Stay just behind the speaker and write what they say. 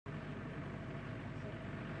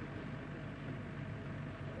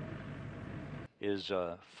is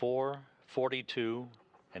 4:42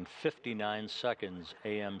 and 59 seconds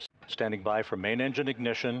AM. Standing by for main engine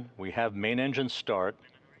ignition. We have main engine start.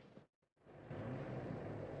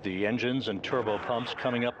 The engines and turbo pumps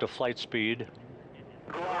coming up to flight speed.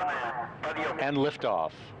 And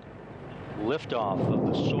liftoff. Liftoff of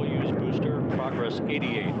the Soyuz booster, Progress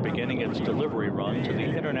 88, beginning its delivery run to the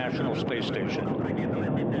International Space Station.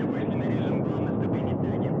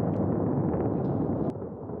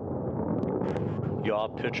 Yaw,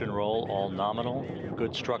 pitch and roll, all nominal.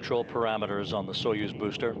 Good structural parameters on the Soyuz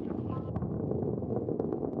booster.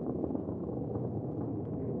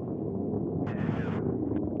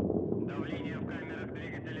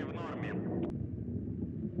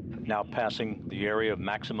 Now passing the area of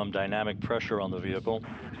maximum dynamic pressure on the vehicle.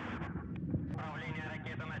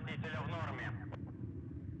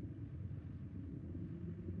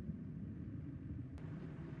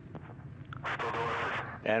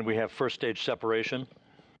 And we have first stage separation.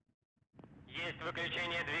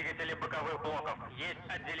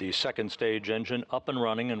 The second stage engine up and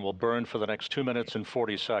running and will burn for the next 2 minutes and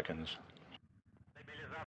 40 seconds.